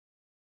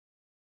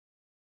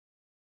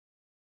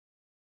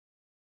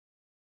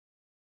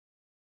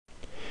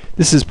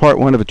This is part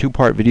one of a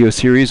two-part video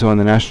series on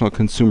the National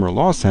Consumer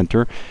Law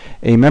Center,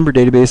 a member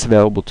database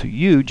available to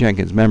you,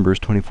 Jenkins members,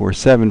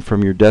 24/7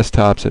 from your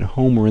desktops at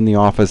home or in the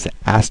office,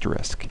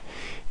 asterisk.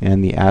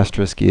 And the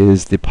asterisk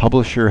is the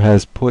publisher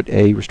has put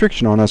a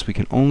restriction on us. We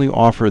can only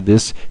offer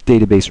this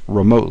database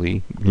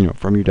remotely,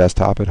 from your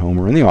desktop at home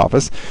or in the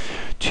office,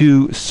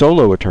 to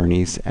solo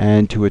attorneys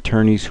and to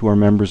attorneys who are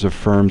members of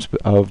firms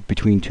of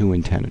between 2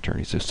 and 10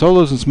 attorneys. So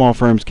solos and small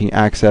firms can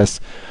access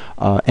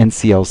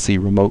NCLC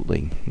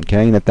remotely.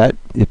 Okay, and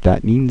if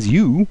that means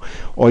you,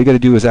 all you got to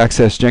do is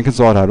access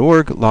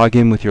jenkinslaw.org, log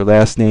in with your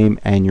last name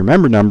and your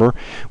member number.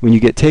 When you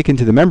get taken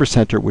to the Member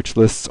Center, which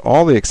lists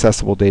all the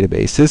accessible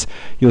databases,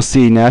 you'll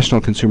see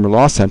National Consumer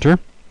Law Center.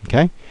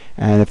 Okay,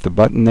 and if the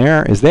button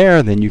there is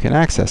there, then you can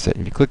access it.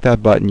 If you click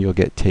that button, you'll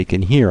get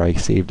taken here. I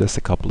saved us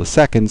a couple of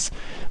seconds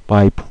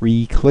by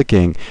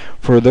pre-clicking.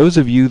 For those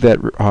of you that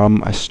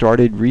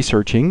started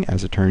researching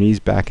as attorneys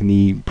back in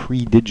the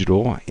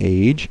pre-digital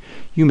age,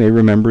 you may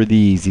remember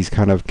these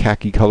kind of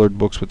khaki-colored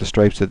books with the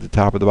stripes at the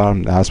top and the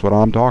bottom. That's what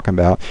I'm talking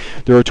about.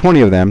 There are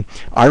 20 of them.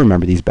 I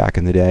remember these back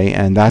in the day,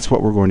 and that's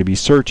what we're going to be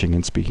searching.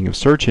 And speaking of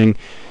searching,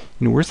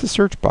 where's the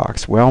search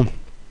box? Well,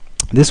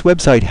 this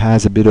website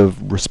has a bit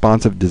of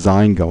responsive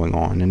design going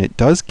on, and it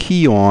does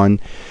key on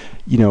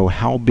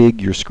how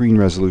big your screen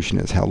resolution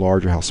is, how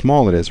large or how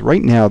small it is.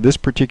 Right now, this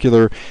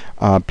particular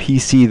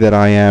PC that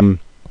I am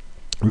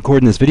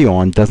recording this video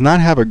on does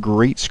not have a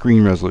great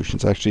screen resolution.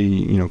 It's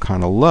actually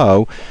kind of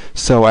low,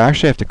 so I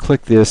actually have to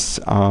click this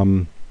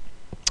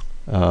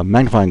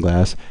magnifying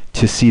glass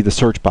to see the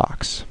search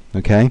box.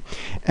 Okay,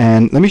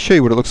 and let me show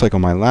you what it looks like on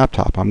my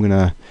laptop. I'm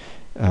gonna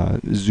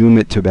zoom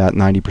it to about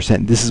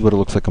 90%. This is what it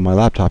looks like on my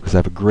laptop because I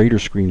have a greater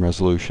screen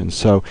resolution.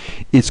 So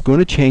it's going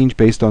to change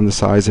based on the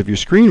size of your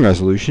screen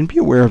resolution. Be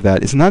aware of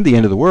that. It's not the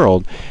end of the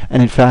world.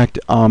 And in fact,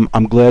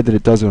 I'm glad that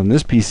it does it on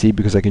this PC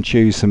because I can show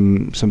you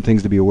some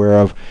things to be aware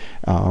of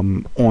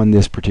on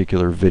this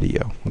particular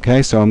video.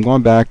 Okay, so I'm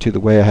going back to the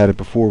way I had it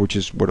before, which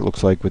is what it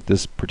looks like with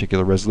this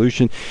particular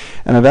resolution.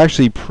 And I've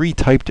actually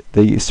pre-typed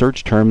the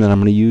search term that I'm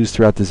going to use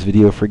throughout this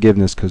video,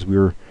 forgiveness, because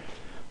we're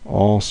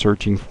all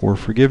searching for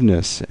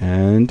forgiveness,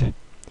 and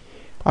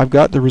I've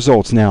got the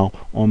results. Now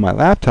on my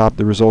laptop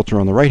the results are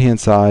on the right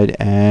hand side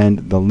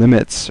and the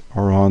limits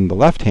are on the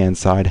left hand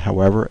side.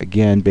 However,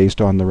 again,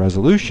 based on the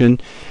resolution,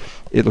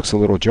 it looks a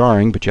little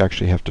jarring, but you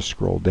actually have to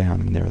scroll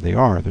down, and there they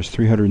are. There's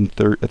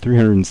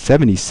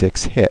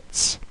 376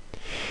 hits.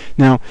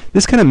 Now,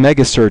 this kind of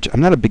mega search,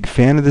 I'm not a big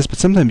fan of this, but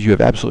sometimes you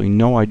have absolutely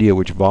no idea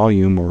which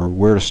volume or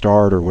where to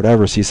start or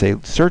whatever, so you say,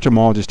 search them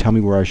all, just tell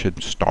me where I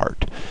should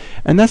start.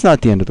 And that's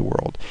not the end of the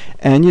world.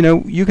 And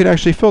you could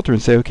actually filter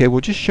and say, okay,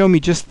 well, just show me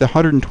just the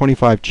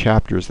 125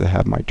 chapters that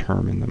have my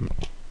term in them.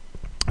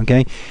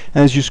 Okay,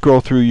 and as you scroll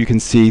through, you can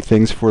see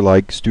things for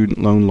like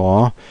student loan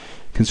law,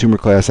 consumer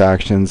class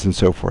actions, and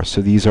so forth.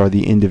 So these are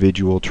the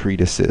individual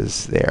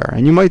treatises there.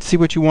 And you might see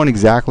what you want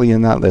exactly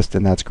in that list,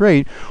 and that's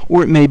great.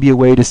 Or it may be a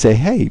way to say,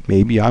 hey,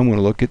 maybe I want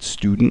to look at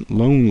student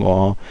loan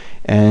law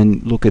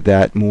and look at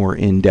that more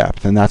in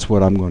depth. And that's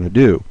what I'm going to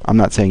do. I'm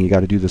not saying you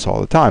got to do this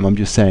all the time. I'm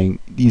just saying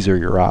these are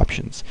your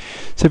options.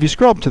 So if you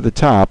scroll up to the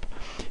top,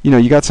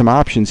 you got some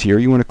options here.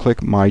 You want to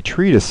click My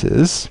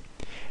Treatises,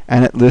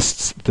 and it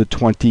lists the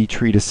 20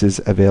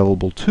 treatises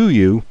available to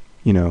you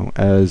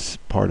as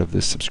part of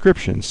this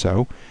subscription.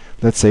 So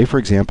let's say, for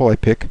example, I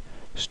pick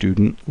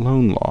student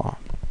loan law.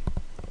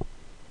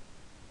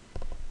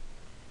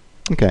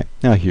 Okay,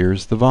 now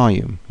here's the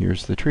volume.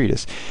 Here's the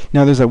treatise.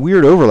 Now there's a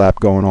weird overlap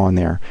going on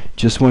there.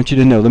 Just want you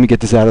to know, let me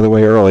get this out of the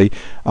way early.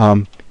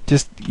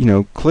 Just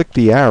click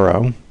the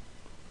arrow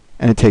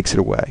and it takes it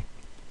away.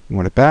 You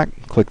want it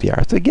back, click the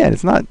arrow. So again,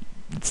 it's not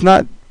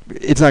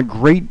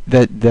great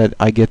that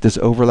I get this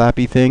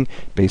overlappy thing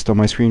based on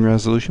my screen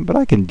resolution, but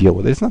I can deal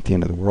with it. It's not the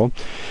end of the world.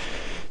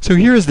 So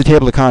here is the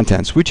table of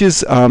contents, which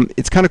is,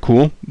 it's kind of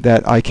cool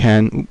that I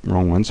can,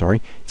 wrong one,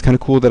 sorry. It's kind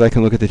of cool that I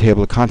can look at the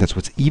table of contents.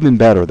 What's even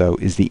better, though,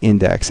 is the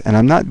index. And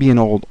I'm not being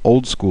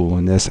old school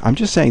in this. I'm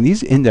just saying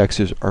these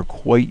indexes are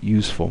quite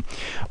useful.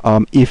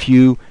 If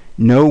you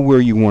know where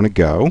you want to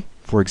go,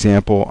 for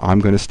example, I'm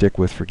going to stick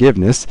with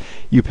forgiveness.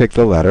 You pick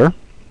the letter,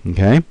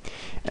 okay?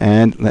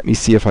 And let me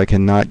see if I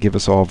cannot give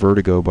us all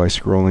vertigo by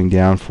scrolling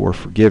down for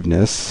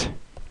forgiveness.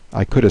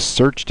 I could have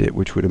searched it,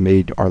 which would have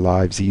made our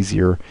lives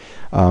easier,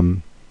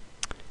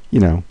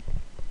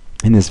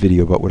 in this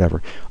video, but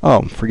whatever.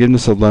 Oh,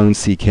 forgiveness of loans,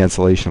 see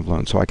cancellation of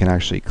loans. So I can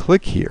actually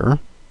click here,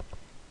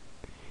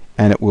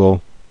 and it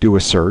will do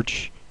a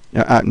search.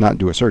 Not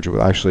do a search, it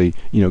will actually,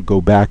 go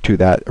back to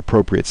that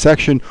appropriate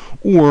section.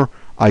 Or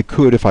I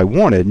could, if I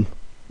wanted,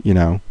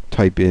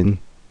 type in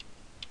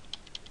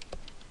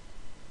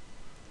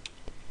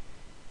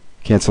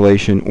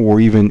cancellation, or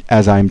even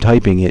as I'm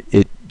typing it,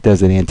 it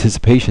does an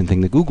anticipation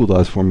thing that Google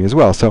does for me as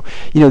well. So,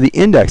 the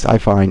index, I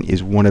find,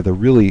 is one of the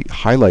really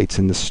highlights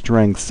and the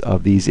strengths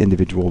of these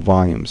individual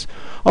volumes,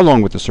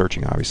 along with the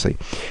searching, obviously.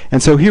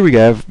 And so here we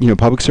have,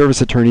 public service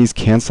attorneys,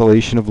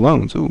 cancellation of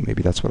loans. Ooh,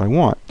 maybe that's what I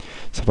want.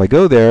 So if I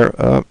go there,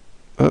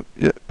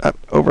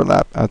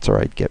 overlap. That's all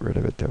right. Get rid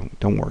of it.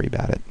 Don't worry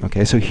about it.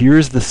 Okay. So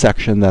here's the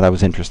section that I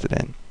was interested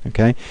in.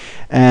 Okay,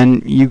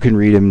 and you can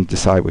read them and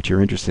decide what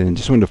you're interested in.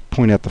 Just wanted to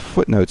point out the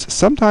footnotes.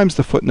 Sometimes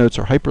the footnotes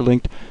are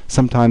hyperlinked.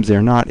 Sometimes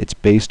they're not. It's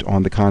based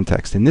on the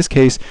context. In this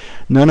case,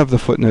 none of the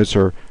footnotes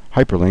are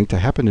hyperlinked. I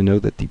happen to know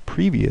that the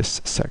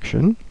previous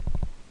section,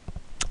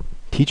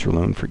 teacher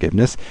loan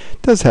forgiveness,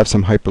 does have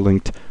some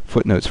hyperlinked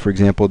footnotes. For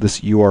example,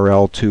 this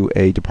URL to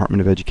a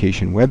Department of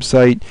Education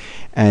website,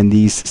 and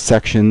these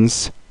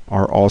sections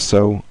are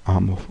also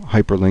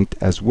hyperlinked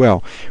as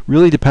well.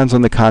 Really depends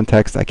on the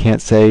context. I can't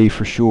say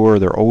for sure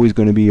they're always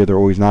going to be or they're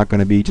always not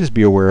going to be. Just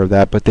be aware of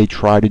that, but they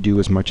try to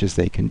do as much as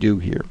they can do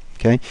here.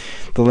 Okay.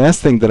 The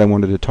last thing that I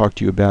wanted to talk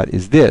to you about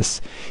is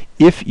this.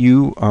 If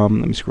you, let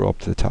me scroll up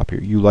to the top here,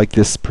 you like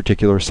this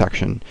particular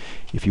section.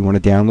 If you want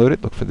to download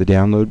it, look for the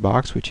download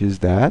box, which is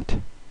that,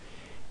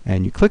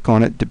 and you click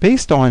on it.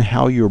 Based on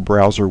how your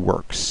browser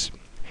works,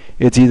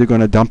 it's either going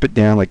to dump it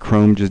down like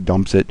Chrome just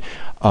dumps it.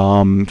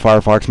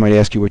 Firefox might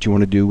ask you what you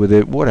want to do with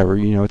it. Whatever,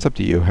 it's up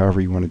to you, however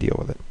you want to deal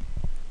with it.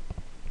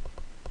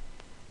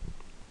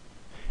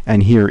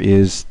 And here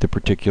is the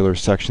particular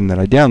section that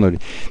I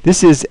downloaded.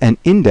 This is an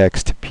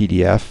indexed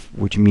PDF,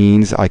 which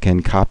means I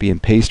can copy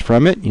and paste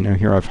from it.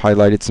 Here I've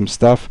highlighted some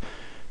stuff.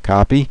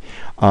 Copy.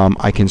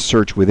 I can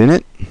search within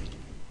it.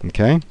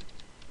 Okay.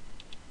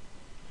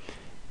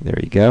 There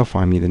you go.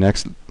 Find me the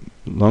next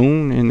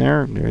loan in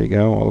there. There you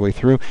go, all the way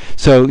through.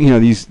 So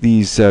these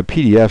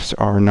PDFs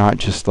are not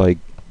just like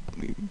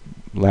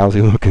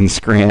lousy looking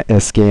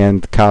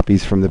scanned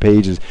copies from the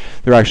pages.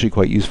 They're actually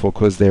quite useful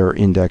because they're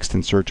indexed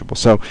and searchable.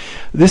 So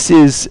this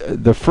is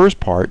the first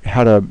part,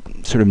 how to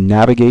sort of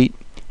navigate,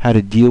 how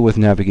to deal with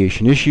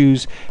navigation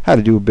issues, how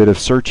to do a bit of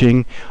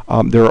searching.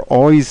 There are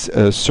always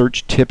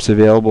search tips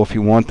available if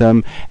you want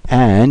them,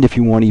 and if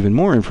you want even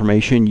more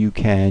information, you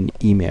can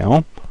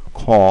email,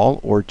 call,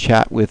 or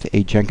chat with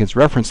a Jenkins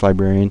reference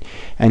librarian,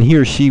 and he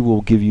or she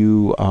will give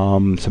you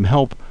some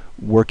help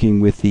working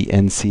with the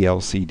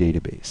NCLC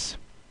database.